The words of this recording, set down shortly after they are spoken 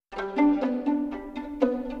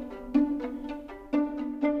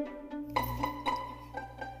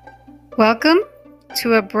Welcome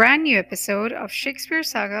to a brand new episode of Shakespeare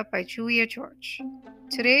Saga by Julia George.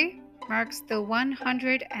 Today marks the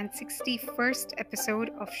 161st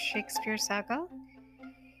episode of Shakespeare Saga,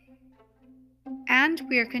 and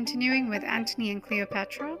we are continuing with Antony and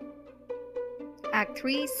Cleopatra, Act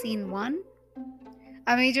 3, Scene 1.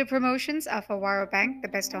 Our major promotions are for Waro Bank, the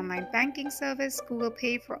best online banking service, Google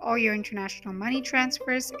Pay for all your international money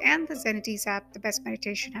transfers, and the Zenities app, the best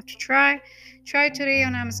meditation app to try. Try it today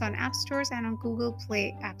on Amazon App Stores and on Google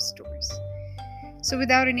Play App Stores. So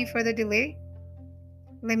without any further delay,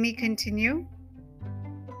 let me continue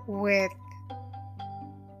with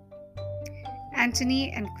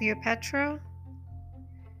Antony and Cleopatra,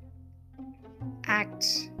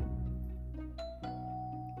 Act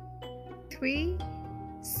 3,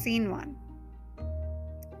 Scene 1.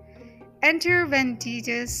 Enter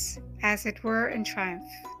Ventidius, as it were in triumph,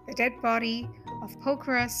 the dead body of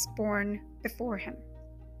Pacorus borne before him,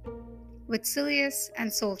 with Silius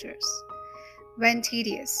and soldiers.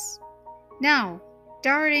 Ventidius. Now,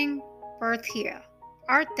 darting Parthia,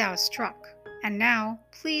 art thou struck, and now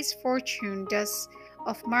please fortune does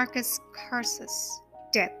of Marcus Carsus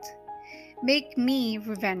death. Make me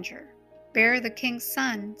revenger, bear the king's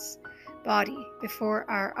son's body before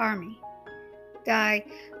our army. Thy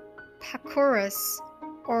Pacorus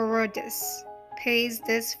Orodes pays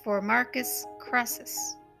this for Marcus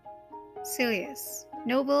Crassus. Silius,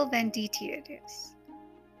 noble Ventidius,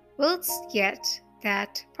 whilst yet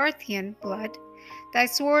that Parthian blood thy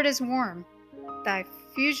sword is warm, thy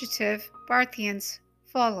fugitive Parthians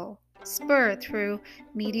follow, spur through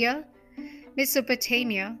Media,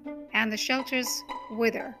 Mesopotamia, and the shelters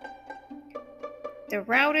whither the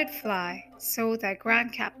routed fly, so thy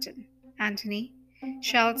grand captain, Antony,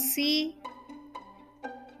 shall see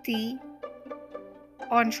thee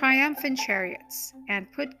on triumphant chariots, and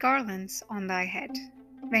put garlands on thy head.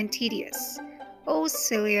 Ventidius, O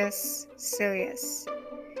Silius, Silius,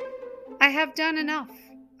 I have done enough.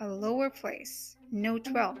 A lower place, note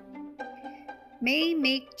 12, may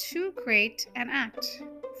make too great an act,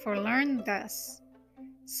 for learn thus,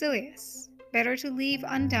 Silius, better to leave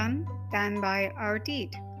undone than by our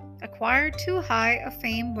deed, acquire too high a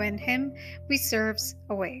fame when him we serves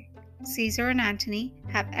away. Caesar and Antony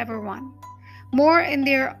have ever won, more in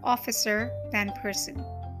their officer than person.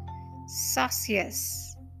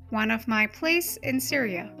 Sosius, one of my place in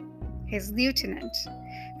Syria, his lieutenant,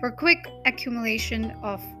 for quick accumulation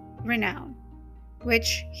of renown,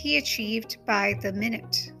 which he achieved by the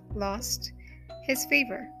minute, lost his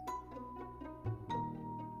favor.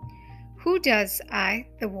 Who does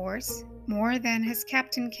the wars more than his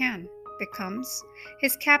captain can, becomes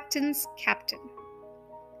his captain's captain.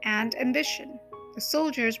 And ambition, the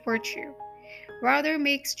soldier's virtue, rather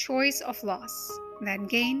makes choice of loss than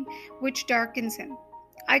gain, which darkens him.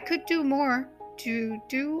 I could do more to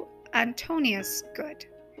do Antonius good,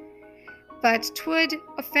 but 'twould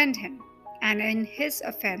offend him, and in his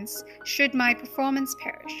offense should my performance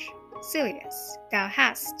perish. Silius, thou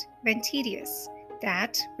hast, Ventidius,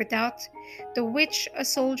 that, without the which a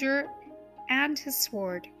soldier and his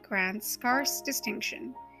sword grant scarce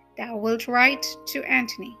distinction, thou wilt write to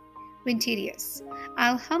Antony. Ventidius,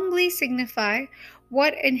 I'll humbly signify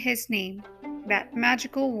what in his name, that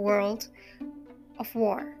magical world of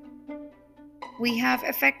war, we have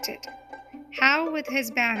effected, how with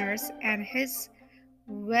his banners and his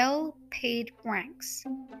well-paid ranks,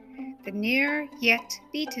 the near yet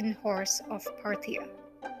beaten horse of Parthia,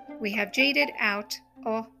 we have jaded out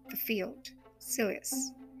of the field.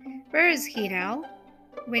 Silius, where is he now?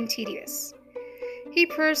 Ventidius, he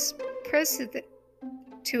proceeded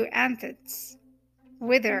to Athens,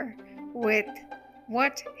 whither with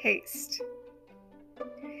what haste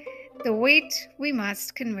the weight we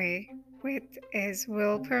must convey with his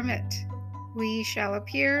will permit. We shall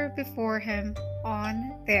appear before him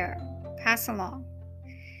on there. Pass along.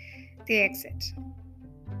 The exit.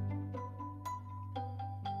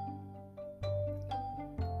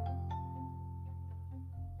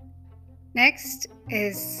 Next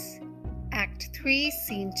is Act 3,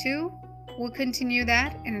 Scene 2. We'll continue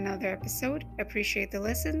that in another episode. Appreciate the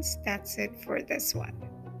listens. That's it for this one.